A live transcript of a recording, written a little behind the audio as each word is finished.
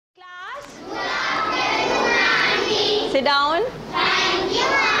Sit down. Thank you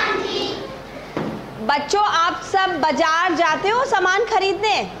aunty. बच्चों, आप सब बाजार जाते हो सामान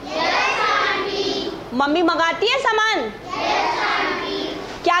खरीदने? Yes aunty. मम्मी मंगाती है सामान? Yes aunty.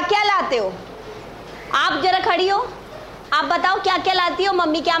 क्या क्या लाते हो? आप जरा खड़ी हो, आप बताओ क्या क्या लाती हो?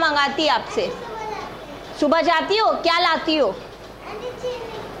 मम्मी क्या मंगाती है आपसे? सुबह जाती हो, क्या लाती हो?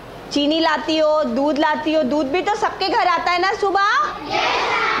 चीनी लाती हो, दूध लाती हो। दूध भी तो सबके घर आता है ना सुबह?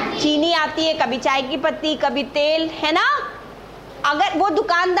 yes, चीनी आती है, कभी चाय की पत्ती, कभी तेल, है ना? अगर वो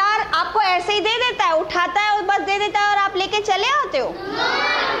दुकानदार आपको ऐसे ही दे देता है, उठाता है और बस दे देता है और आप लेके चले आते हो?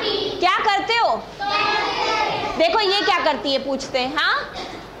 no, क्या करते हो? देखो ये क्या करती है, पूछते हैं। हाँ,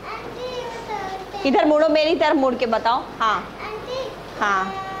 इधर मुड़ो, मेरी तरफ मुड़ के बताओ। हाँ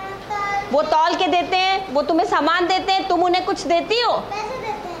हाँ, वो तौल के देते हैं, वो तुम्हें सामान देते हैं, तुम उन्हें कुछ देती हो?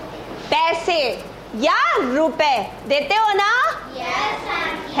 पैसे या रुपए देते हो ना?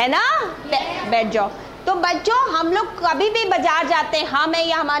 yes, है ना? बैठ जाओ। तो बच्चों, हम लोग कभी भी बाजार जाते हैं, हम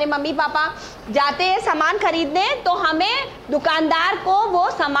या हमारे मम्मी पापा जाते हैं सामान खरीदने, तो हमें दुकानदार को वो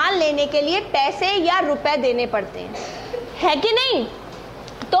सामान लेने के लिए पैसे या रुपए देने पड़ते हैं, है कि नहीं?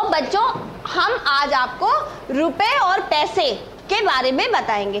 तो बच्चों, हम आज आपको रुपए और पैसे के बारे में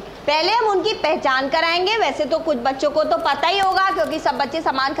बताएंगे। पहले हम उनकी पहचान कराएंगे। वैसे तो कुछ बच्चों को तो पता ही होगा, क्योंकि सब बच्चे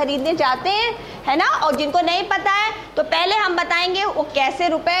सामान खरीदने जाते हैं, है ना? और जिनको नहीं पता है, तो पहले हम बताएंगे वो कैसे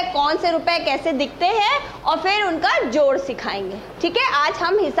रुपए, कौन से रुपए कैसे दिखते हैं, और फिर उनका जोड़ सिखाएंगे। ठीक है? आज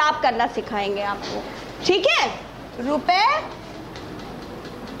हम हिसाब करना सिखाएंगे आपको। ठीक है? रुपए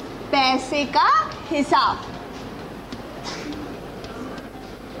पैसे का हिसाब।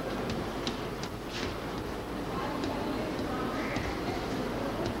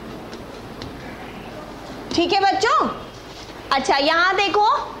 ठीक है बच्चों? अच्छा, यहाँ देखो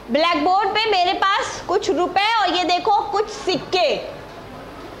ब्लैक बोर्ड पे मेरे पास कुछ रुपए और ये देखो कुछ सिक्के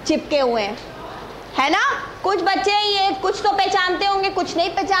चिपके हुए हैं, है ना? कुछ बच्चे ये कुछ तो पहचानते होंगे, कुछ नहीं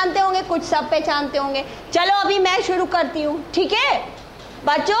पहचानते होंगे, कुछ सब पहचानते होंगे। चलो अभी मैं शुरू करती हूँ। ठीक है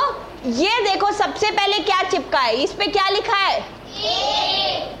बच्चों? ये देखो सबसे पहले क्या चिपका है, इस पे क्या लिखा है?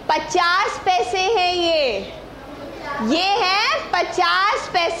 50 पैसे है। ये है 50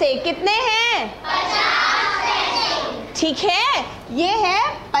 पैसे। कितने हैं? 50 पैसे। ठीक है, ये है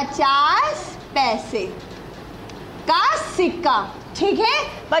 50 पैसे का सिक्का। ठीक है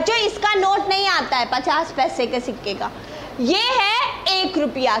बच्चों, इसका नोट नहीं आता है 50 पैसे के सिक्के का। ये है 1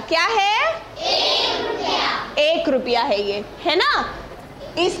 रुपया। क्या है? 1 रुपया। 1 रुपया है ये, है ना?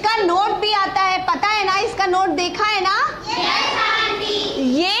 इसका नोट भी आता है, पता है ना? इसका नोट देखा है ना? Yes aunty.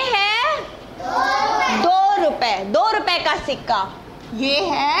 ये है 2 रुपए। 2 रुपए का सिक्का। ये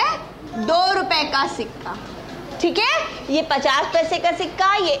है 2 रुपए का सिक्का। ठीक है? ये 50 पैसे का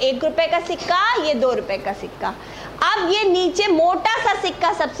सिक्का, ये 1 रुपए का सिक्का, ये 2 रुपए का सिक्का। अब ये नीचे मोटा सा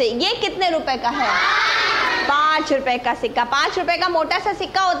सिक्का सबसे, ये कितने रुपए का है? 5 रुपए का सिक्का। 5 रुपए का मोटा सा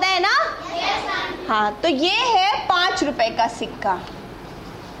सिक्का होता है ना? हाँ, तो ये है 5 रुपए का सिक्का।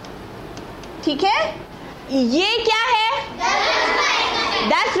 ठीक है? ये क्या है?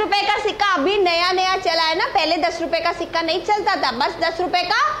 10 रुपए का सिक्का। अभी नया नया चला है ना, पहले 10 रुपए का सिक्का नहीं चलता था, बस 10 रुपए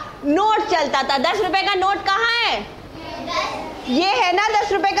का नोट चलता था। 10 रुपए का नोट कहाँ है? ये है ना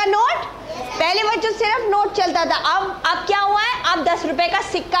 10 रुपए का नोट। पहले बच्चों सिर्फ नोट चलता था, अब क्या हुआ है? अब 10 रुपए का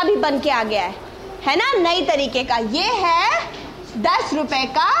सिक्का भी बन के आ गया है ना? नई तरीके का। ये है 10 रुपए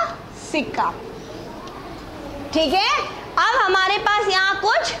का सिक्का। ठीक है? अब हमारे पास यहाँ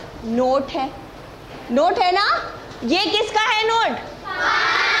कुछ नोट है। नोट है ना? ये किसका है नोट?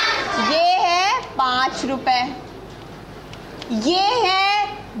 5। ये है 5 रुपए। ये है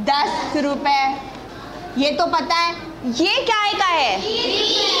 10 रुपए। ये तो पता है। ये क्या का है?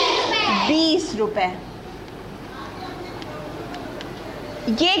 20 रुपए।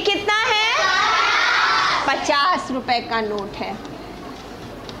 ये कितना है? 50 रुपए का नोट है।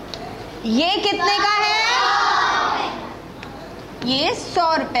 ये कितने का है? ये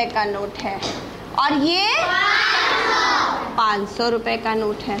 100 रुपए का नोट है। और ये 500 रुपए का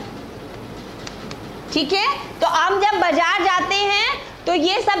नोट है। ठीक है? तो हम जब बाजार जाते हैं तो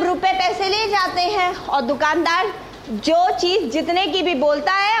ये सब रुपए पैसे ले जाते हैं, और दुकानदार जो चीज जितने की भी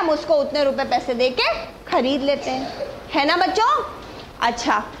बोलता है हम उसको उतने रुपए पैसे देके खरीद लेते हैं, है ना बच्चों?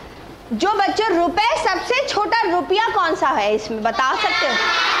 अच्छा, जो बच्चों रुपए सबसे छोटा रुपया कौन सा है इसमें बता सकते हो?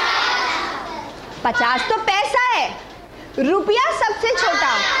 50 तो पैसा है। रुपया सबसे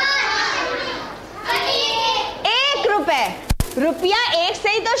छोटा 1 रुपए। रुपया 1 से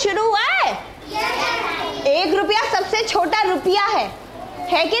ही तो शुरू हुआ है। 1 रुपया सबसे छोटा रुपया है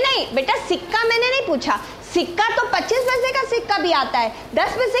कि नहीं? बेटा सिक्का मैंने नहीं पूछा, सिक्का तो 25 पैसे का सिक्का भी आता है,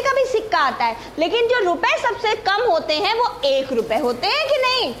 10 पैसे का भी सिक्का आता है, लेकिन जो रुपए सबसे कम होते हैं वो 1 रुपए होते हैं कि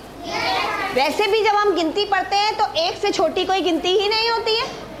नहीं? वैसे भी जब हम गिनती पढ़ते हैं तो 1 से छोटी कोई गिनती ही नहीं होती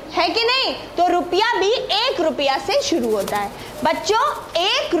है कि नहीं? तो रुपया भी 1 रुपया से शुरू होता है। बच्चों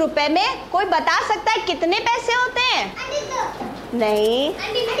 1 रुपए में कोई बता सकता है कितने पैसे होते हैं? नहीं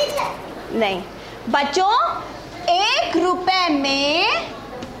नहीं बच्चों, 1 रुपए में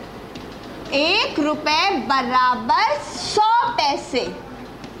 1 रुपए बराबर 100 पैसे।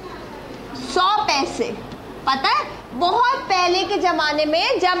 100 पैसे पता है, बहुत पहले के जमाने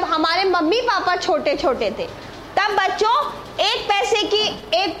में जब हमारे मम्मी पापा छोटे छोटे थे तब बच्चों 1 पैसे की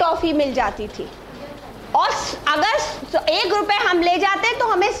 1 टॉफी मिल जाती थी, और अगर 1 रुपए हम ले जाते तो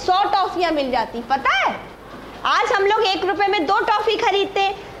हमें 100 टॉफियां मिल जाती। पता है आज हम लोग 1 रुपए में 2 टॉफी खरीदते,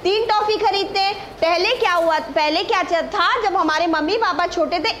 3 टॉफी खरीदते। पहले क्या हुआ, पहले क्या था, जब हमारे मम्मी पापा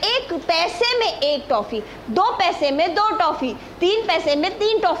छोटे थे 1 पैसे में 1 टॉफी, 2 पैसे में 2 टॉफी, 3 पैसे में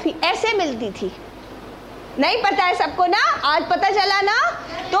 3 टॉफी ऐसे मिलती थी। नहीं पता है सबको ना? आज पता चला ना?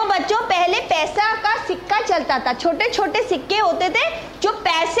 तो बच्चों पहले पैसा का सिक्का चलता था, छोटे छोटे सिक्के होते थे जो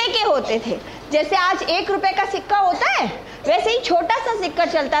पैसे के होते थे। जैसे आज 1 रुपए का सिक्का होता है वैसे ही छोटा सा सिक्का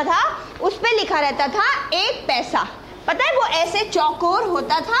चलता था, उस पे लिखा रहता था 1 पैसा। पता है वो ऐसे चौकोर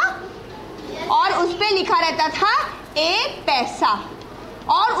होता था और उस पे लिखा रहता था 1 पैसा,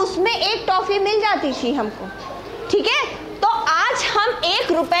 और उसमें 1 टॉफी मिल जाती थी हमको। ठीक है, तो आज हम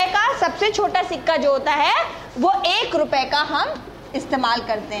 1 रुपए का सबसे छोटा सिक्का जो होता है वो 1 रुपए का हम इस्तेमाल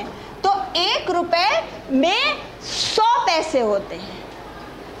करते हैं। तो 1 रुपए में 100 पैसे होते हैं।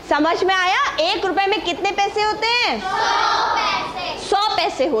 समझ में आया? 1 रुपए में कितने पैसे होते हैं? 100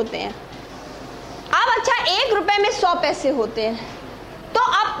 पैसे होते हैं। अब अच्छा 1 रुपए में 100 पैसे होते हैं, तो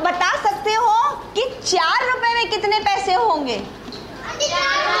आप बता सकते हो कि 4 रुपए में कितने पैसे होंगे?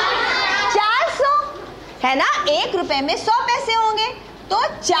 400 है ना? 1 रुपए में 100 पैसे होंगे, तो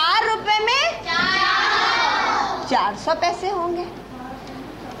 4 रुपए में 400 पैसे होंगे।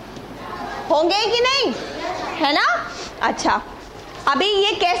 होंगे कि नहीं? है ना? अच्छा, अभी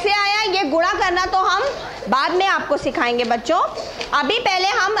ये कैसे आया, ये गुणा करना तो हम बाद में आपको सिखाएंगे बच्चों। अभी पहले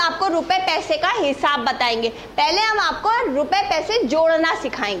हम आपको रुपए पैसे का हिसाब बताएंगे। पहले हम आपको रुपए पैसे जोड़ना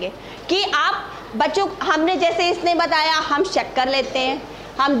सिखाएंगे कि आप बच्चों, हमने जैसे इसने बताया हम शक्कर लेते हैं,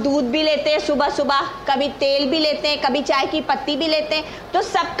 हम दूध भी लेते हैं सुबह सुबह, कभी तेल भी लेते हैं, कभी चाय की पत्ती भी लेते हैं, तो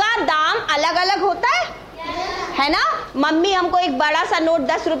सबका दाम अलग अलग होता है ना? मम्मी हमको एक बड़ा सा नोट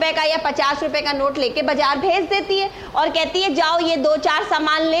 10 रुपए का या 50 रुपए का नोट लेके बाजार भेज देती है और कहती है जाओ ये 2-4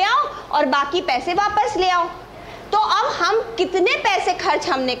 सामान ले आओ और बाकी पैसे वापस ले आओ। तो अब हम कितने पैसे खर्च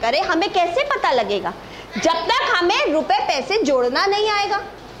हमने करे हमें कैसे पता लगेगा? जब तक हमें रुपए पैसे जोड़ना नहीं आएगा।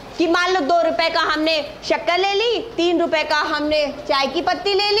 कि मान लो 2 रुपए का हमने शक्कर ले ली, 3 रुपए का हमने चाय की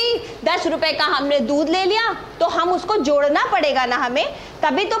पत्ती ले ली, 10 रुपए का हमने दूध ले लिया, तो हम उसको जोड़ना पड़ेगा ना हमें,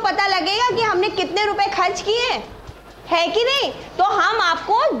 तभी तो पता लगेगा कि हमने कितने रुपए खर्च किए, है कि नहीं? तो हम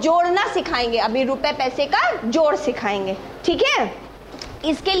आपको जोड़ना सिखाएंगे, अभी रुपए पैसे का जोड़ सिखाएंगे। ठीक है,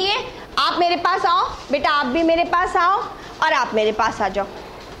 इसके लिए आप मेरे पास आओ बेटा, आप भी मेरे पास आओ और आप मेरे पास आ जाओ।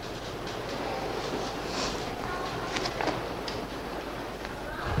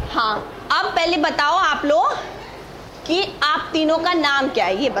 हाँ, अब पहले बताओ आप लोग कि आप तीनों का नाम क्या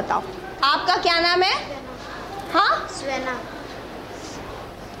है, ये बताओ। आपका क्या नाम है? हाँ, स्वेना।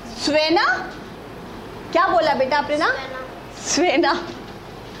 स्वेना? क्या बोला बेटा आपने नाम? स्वेना।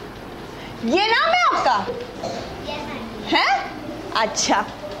 ये नाम है आपका? है? अच्छा,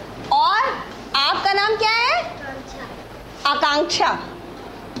 और आपका नाम क्या है? आकांक्षा।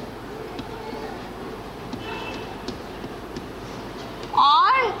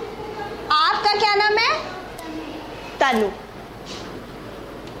 और आपका क्या नाम है? तनु।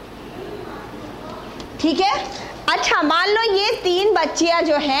 ठीक है, अच्छा मान लो ये 3 बच्चियां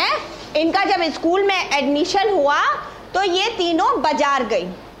जो हैं, इनका जब स्कूल में एडमिशन हुआ तो ये तीनों बाजार गई।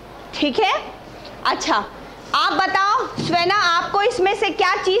 ठीक है, अच्छा आप बताओ स्वेना, आपको इसमें से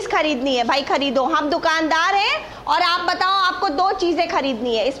क्या चीज खरीदनी है? भाई खरीदो, हम दुकानदार हैं, और आप बताओ आपको 2 चीजें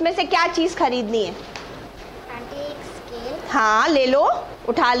खरीदनी है, इसमें से क्या चीज खरीदनी है? आंटी एक स्केल। हाँ ले लो,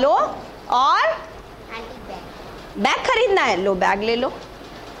 उठा लो। और आंटी बैग। बैग खरीदना है, लो बैग ले लो।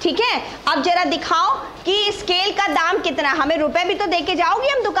 ठीक है, अब जरा दिखाओ कि स्केल का दाम कितना, हमें रुपए भी तो देके जाओगी,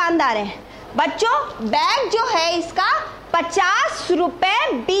 हम दुकानदार हैं। बच्चों बैग जो है इसका 50 रुपए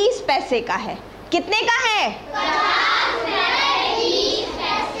 20 पैसे का है। कितने का है? 50 रुपए 20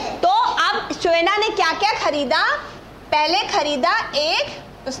 पैसे। तो अब स्वेना ने क्या क्या खरीदा? पहले खरीदा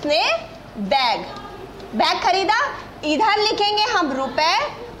एक उसने बैग खरीदा। इधर लिखेंगे हम रुपए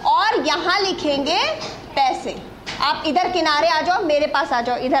और यहाँ लिखेंगे पैसे। आप इधर किनारे आ जाओ, मेरे पास आ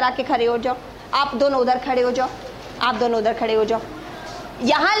जाओ, इधर आके खड़े हो जाओ, आप दोनों उधर खड़े हो जाओ, आप दोनों उधर खड़े हो जाओ।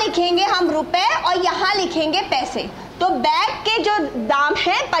 यहाँ लिखेंगे हम रुपए और यहाँ लिखेंगे पैसे। तो बैग के जो दाम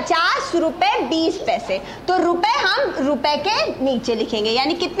है 50 रुपए 20 पैसे। तो रुपए हम रुपए के नीचे लिखेंगे,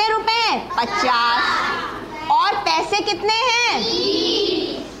 यानी कितने रुपए हैं 50 और पैसे कितने हैं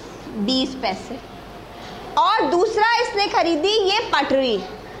 20 पैसे। और दूसरा इसने खरीदी ये पटरी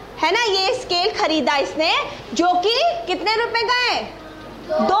है ना, ये स्केल खरीदा इसने जो कि कितने रुपए का है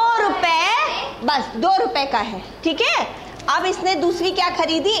 2 रुपए, बस 2 रुपए का है। ठीक है, अब इसने दूसरी क्या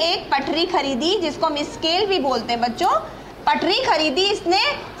खरीदी, एक पटरी खरीदी जिसको हम स्केल भी बोलते हैं बच्चों। पटरी खरीदी इसने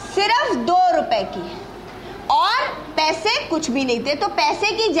सिर्फ 2 रुपए की और पैसे कुछ भी नहीं थे, तो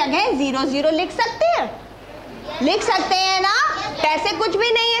पैसे की जगह 0 लिख सकते हैं, लिख सकते हैं ना। पैसे कुछ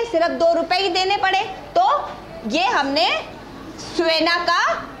भी नहीं है, सिर्फ 2 रुपए ही देने पड़े। तो ये हमने स्वेना का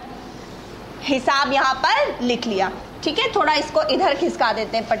हिसाब यहाँ पर लिख लिया। ठीक है, थोड़ा इसको इधर खिसका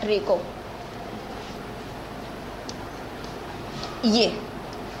देते हैं पटरी को, ये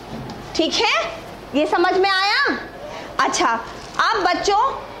ठीक है, ये समझ में आया। अच्छा, अब बच्चों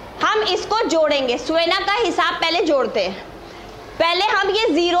हम इसको जोड़ेंगे, स्वेना का हिसाब पहले जोड़ते हैं। पहले हम ये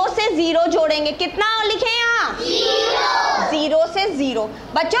 0 से 0 जोड़ेंगे, कितना लिखे यहाँ 0 से 0।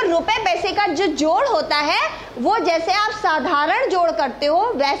 बच्चों रुपए पैसे का जो जोड़ होता है वो जैसे आप साधारण जोड़ करते हो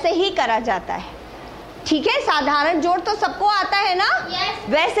वैसे ही करा जाता है। ठीक है, साधारण जोड़ तो सबको आता है ना,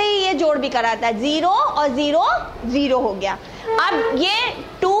 वैसे ही ये जोड़ भी कराता है। 0 और 0 0 हो गया। अब ये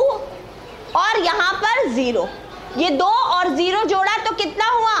 2 और यहाँ पर 0, ये 2 और 0 जोड़ा तो कितना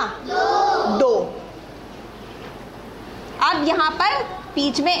हुआ 2। अब यहाँ पर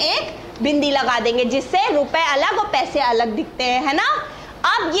बीच में एक बिंदी लगा देंगे जिससे रुपए अलग और पैसे अलग दिखते हैं, है ना।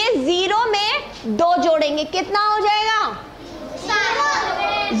 अब ये 0 में 2 जोड़ेंगे, कितना हो जाएगा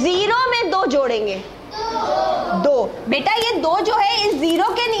 0 में 2 जोड़ेंगे 2। बेटा ये 2 जो है इस 0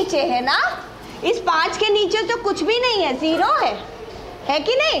 के नीचे है ना, इस 5 के नीचे तो कुछ भी नहीं है, 0 है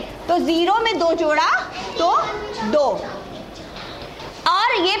कि नहीं। तो 0 में 2 जोड़ा तो 2,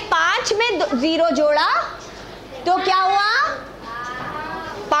 और ये 5 में 0 जोड़ा तो क्या हुआ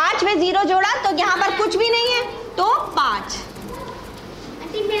 5 में 0 जोड़ा तो यहाँ पर कुछ भी नहीं है तो 5।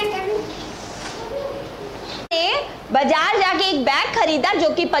 बाजार जाके एक बैग खरीदा जो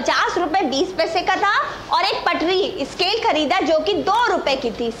कि 50 रुपए 20 पैसे का था, और एक पटरी स्केल खरीदा जो कि 2 रुपए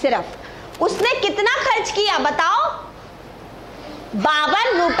की थी सिर्फ। उसने कितना खर्च किया बताओ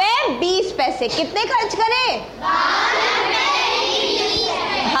 52 रुपए 20 पैसे। कितने खर्च करे 52।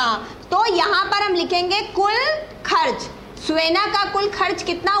 हाँ, तो यहाँ पर हम लिखेंगे कुल खर्च। स्वेना का कुल खर्च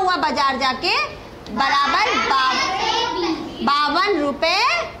कितना हुआ बाजार जाके बराबर 52 रुपए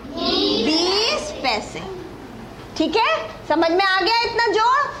 20 पैसे। ठीक है, समझ में आ गया इतना जो।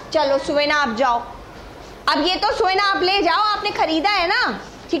 चलो स्वेना आप जाओ, अब ये तो स्वेना आप ले जाओ, आपने खरीदा है ना,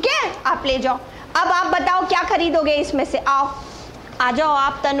 ठीक है आप ले जाओ। अब आप बताओ क्या खरीदोगे इसमें से, आओ आ जाओ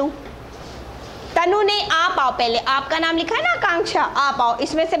आप। तनु ने आप आओ, पहले आपका नाम लिखा है ना आकांक्षा, आप आओ।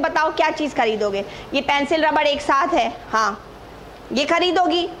 इसमें से बताओ क्या चीज खरीदोगे। ये पेंसिल रबड़ एक साथ है, हाँ ये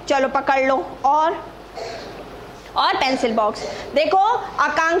खरीदोगी, चलो पकड़ लो। और पेंसिल बॉक्स। देखो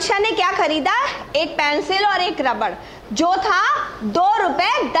आकांक्षा ने क्या खरीदा, एक पेंसिल और एक रबड़ जो था 2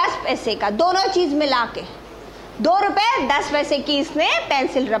 रुपए 10 पैसे का, दोनों चीज मिला के 2 रुपए 10 पैसे की इसने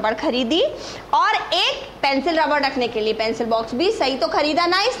पेंसिल रबड़ खरीदी। और एक पेंसिल रबड़ रखने के लिए पेंसिल बॉक्स भी सही तो खरीदा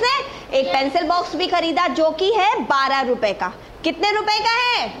ना इसने, एक पेंसिल बॉक्स भी खरीदा जो कि है 12 रुपए का। कितने रुपए का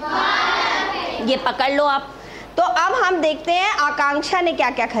है 12। ये पकड़ लो आप। तो अब हम देखते हैं आकांक्षा ने क्या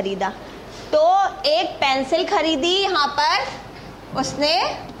क्या खरीदा। तो एक पेंसिल खरीदी, यहाँ पर उसने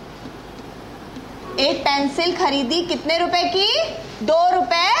एक पेंसिल खरीदी कितने रुपए की 2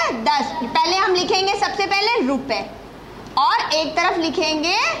 रुपए 10। पहले हम लिखेंगे सबसे पहले रुपए और एक तरफ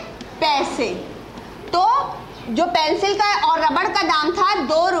लिखेंगे पैसे। तो जो पेंसिल का और रबड़ का दाम था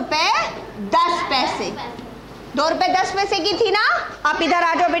 2 रुपए 10 पैसे। 2 रुपए 10 पैसे की थी ना। आप इधर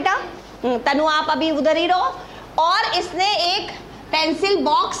आ जाओ बेटा, तनु आप अभी उधर ही रहो। और इसने एक पेंसिल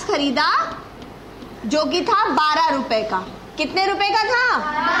बॉक्स खरीदा जो कि था 12 रुपए का। कितने रुपए का था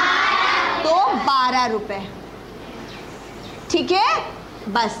 12। तो 12 रुपए, ठीक है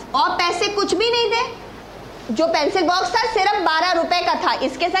बस। और पैसे कुछ भी नहीं थे, जो पेंसिल बॉक्स था सिर्फ 12 रुपए का था,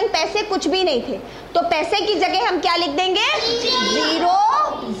 इसके संग पैसे कुछ भी नहीं थे। तो पैसे की जगह हम क्या लिख देंगे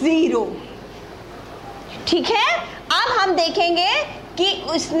 0 ठीक है। अब हम देखेंगे कि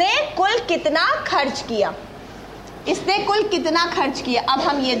उसने कुल कितना खर्च किया, इसने कुल कितना खर्च किया। अब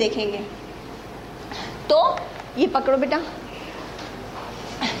हम ये देखेंगे। तो ये पकड़ो बेटा,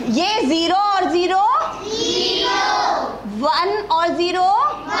 ये 0 और 0 1 और 0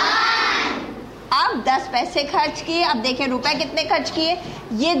 1। अब 10 पैसे खर्च किए। अब देखें रुपए कितने खर्च किए,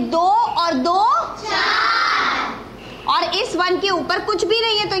 ये 2 और 2 4। और इस 1 के ऊपर कुछ भी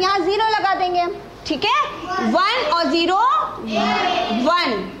नहीं है तो यहाँ 0 लगा देंगे हम। ठीक है, 1 और 0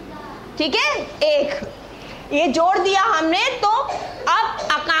 1, ठीक है, 1। ये जोड़ दिया हमने, तो अब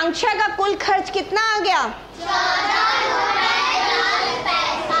आकांक्षा का कुल खर्च कितना आ गया? 14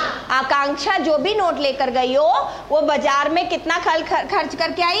 आकांक्षा जो भी नोट लेकर गई हो वो बाजार में कितना खर्च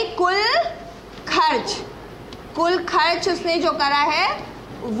करके आई? कुल खर्च उसने जो करा है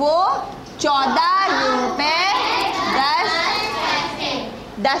वो 14 रुपए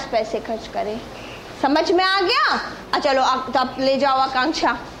 10 पैसे खर्च करे। समझ में आ गया? चलो अब ले जाओ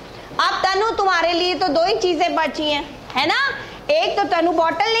आकांक्षा। अब तनु तुम्हारे लिए तो 2 ही चीजें बची हैं, है ना? एक तो तनु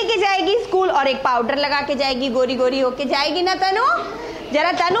बॉटल लेके जाएगी स्कूल और एक पाउडर लगा के जाएगी, गोरी गोरी होके जाएगी ना तनु?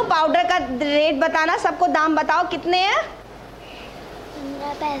 जरा तनु पाउडर का रेट बताना, सबको दाम बताओ कितने हैं?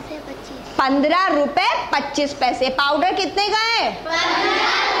 15 रुपए 25 पैसे। पाउडर कितने का है? 15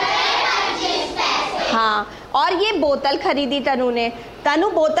 रुपए 25 पैसे। हाँ, और ये बोतल खरीदी तनु ने। तनु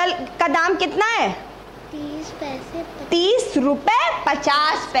बोतल का दाम कितना है? 30 पैसे। 30 रुपए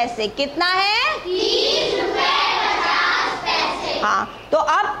 50 पैसे। कितना है? 30 रुपए 50 पैसे। हाँ, तो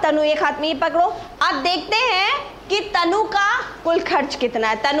अब तनु एक हाथ में ही पकड़ो। अब देखते हैं कि तनु का कुल खर्च कितना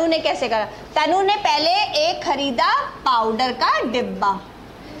है। तनु ने कैसे करा? तनु ने पहले एक खरीदा पाउडर का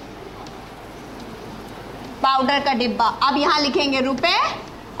डिब्बा, अब यहाँ लिखेंगे रुपए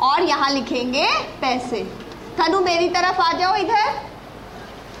और यहाँ लिखेंगे पैसे। तनु मेरी तरफ आ जाओ इधर,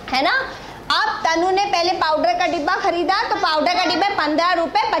 है ना? अब तनु ने पहले पाउडर का डिब्बा खरीदा, तो पाउडर का डिब्बा 15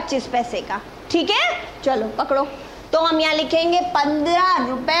 रुपए 25 पैसे का, ठीक है? चलो पकड़ो, तो हम यहाँ लिखेंगे 15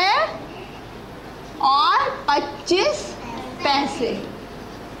 रुपए और 25 पैसे,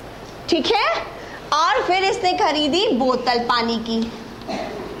 ठीक है? और फिर इसने खरीदी बोतल पानी की।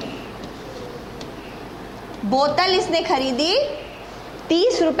 बोतल इसने खरीदी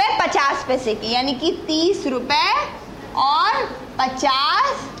 30 रुपए 50 पैसे की, यानी कि 30 रुपए और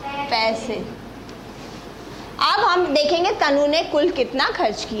 50 पैसे। अब हम देखेंगे तनु ने कुल कितना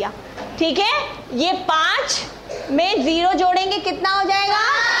खर्च किया, ठीक है? ये 5 में 0 जोड़ेंगे कितना हो जाएगा?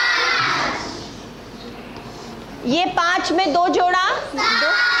 ये 5 में 2 जोड़ा,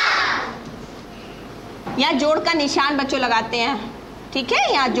 2। यहाँ जोड़ का निशान बच्चों लगाते हैं, ठीक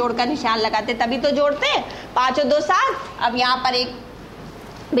है? यहाँ जोड़ का निशान लगाते तभी तो जोड़ते हैं। 5 और 2 7। अब यहाँ पर एक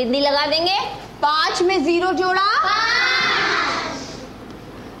बिंदी लगा देंगे। 5 में 0 जोड़ा, 5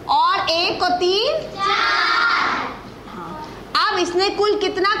 और 1 और 3 4। हाँ, अब इसने कुल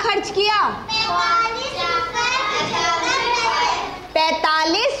कितना खर्च किया?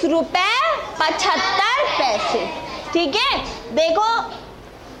 45 रुपए 75 पैसे, ठीक है?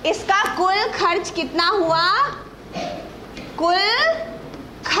 देखो इसका कुल खर्च कितना हुआ? कुल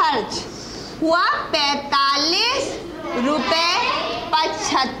खर्च हुआ 45 रुपए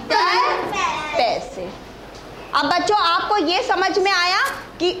 75 पैसे। अब बच्चों आपको ये समझ में आया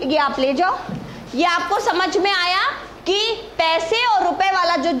कि ये आप ले जाओ, ये आपको समझ में आया कि पैसे और रुपए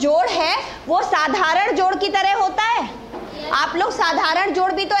वाला जो जोड़ है वो साधारण जोड़ की तरह होता है। आप लोग साधारण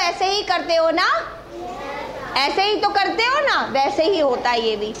जोड़ भी तो ऐसे ही करते हो ना? ऐसे ही तो करते हो ना? वैसे ही होता है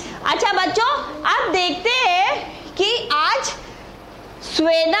ये भी। अच्छा बच्चों, अब देखते हैं कि आज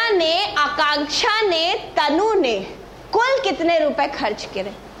स्वेना ने, आकांक्षा ने, तनु ने कुल कितने रुपए खर्च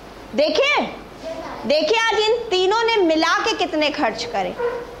करे। देखिए आज इन तीनों ने मिला के कितने खर्च करे,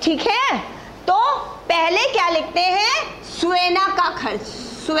 ठीक है? तो पहले क्या लिखते हैं? स्वेना का खर्च।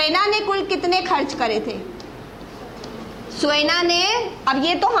 स्वेना ने कुल कितने खर्च करे थे? स्वेना ने, अब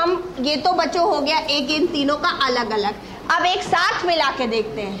ये तो बच्चों हो गया एक इन तीनों का अलग अलग। अब एक साथ मिला के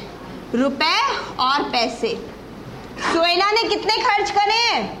देखते हैं, रुपए और पैसे। स्वेना ने कितने खर्च करे?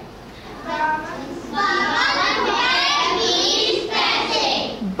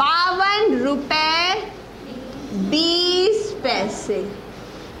 52 रुपए 20 पैसे।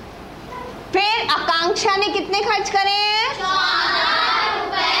 फिर आकांक्षा ने कितने खर्च करे? 14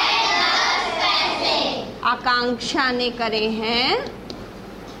 रुपए 10 पैसे। आकांक्षा ने करे हैं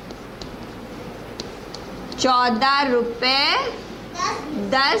 14 रुपए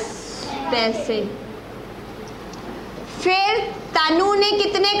 10 पैसे। फिर तनु ने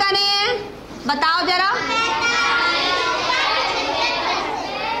कितने करे हैं? बताओ जरा।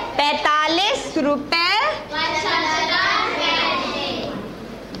 45 रुपए।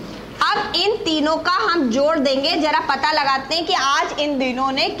 अब इन तीनों का हम जोड़ देंगे, जरा पता लगाते हैं कि आज इन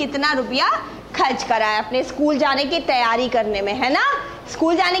दिनों ने कितना रुपया खर्च करा है अपने स्कूल जाने की तैयारी करने में, है ना?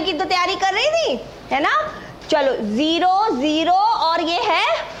 स्कूल जाने की तो तैयारी कर रही थी, है ना? चलो 0 0 और ये है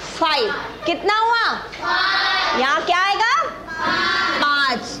 5, कितना हुआ? 5। यहाँ क्या आएगा?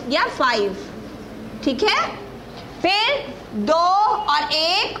 5 या 5, ठीक है? फिर 2 और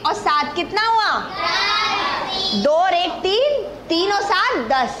 1 और 7 कितना हुआ? 2 और 1 3, 3 और 7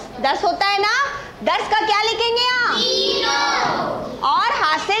 10 होता है ना? 10 का क्या लिखेंगे आप? 0 और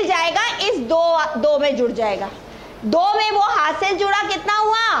हासिल जाएगा इस दो में जुड़ जाएगा। 2 में वो हासिल जुड़ा, कितना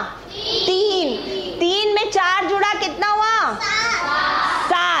हुआ? 3। 3 में 4 जुड़ा, कितना हुआ?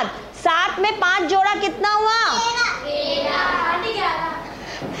 7। 7 में 5 जोड़ा, कितना हुआ?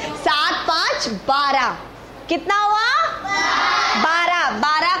 7 5 12, कितना हुआ? 12।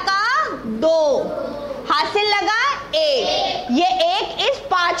 12 का 2, हासिल लगा 1। ये 1 इस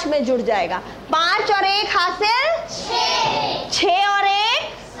 5 में जुड़ जाएगा। 5 और 1 हासिल 6 और 1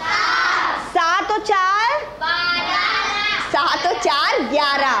 7 और 4 7 और 4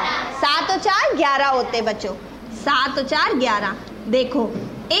 11। 7 और 4 11 होते बच्चों। 7 और 4 11। देखो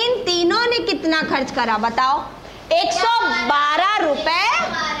इन तीनों ने कितना खर्च करा बताओ? 112 रुपए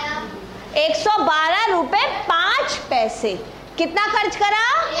 112 रुपए 5 पैसे। कितना खर्च करा?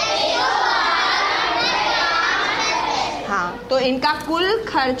 हाँ, तो इनका कुल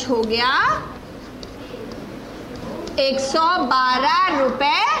खर्च हो गया 112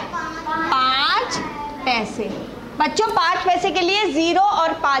 रुपए 5 पैसे। बच्चों 5 पैसे के लिए 0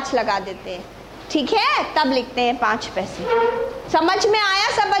 और 5 लगा देते हैं, ठीक है? तब लिखते हैं 5 पैसे। समझ में आया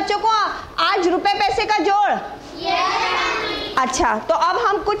सब बच्चों को आज रुपए पैसे का जोड़? अच्छा, तो अब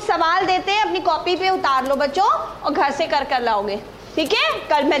हम कुछ सवाल देते हैं, अपनी कॉपी पे उतार लो बच्चों और घर से कर लाओगे, ठीक है?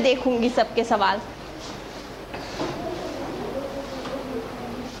 कल मैं देखूंगी सबके सवाल।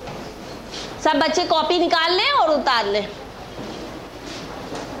 सब बच्चे कॉपी निकाल लें और उतार लें।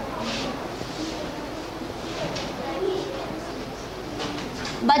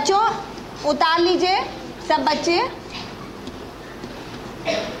 बच्चों उतार लीजिए सब बच्चे।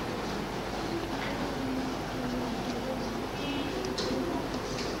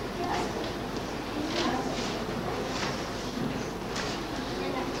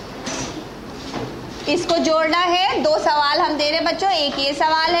 इसको जोड़ना है। 2 सवाल हम दे रहे बच्चों, एक ये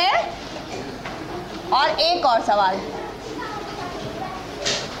सवाल है और एक और सवाल।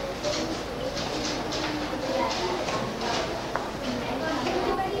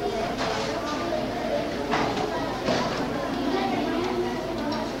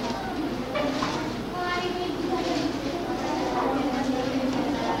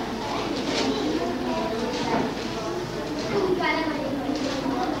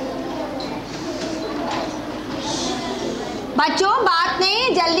 बच्चों बात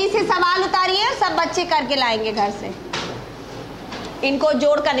नहीं, जल्दी से सवाल उतारिए, सब बच्चे करके लाएंगे घर से। इनको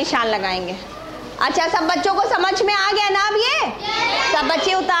जोड़ का निशान लगाएंगे। अच्छा, सब बच्चों को समझ में आ गया ना अब ये? सब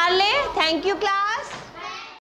बच्चे उतार ले। Thank you class.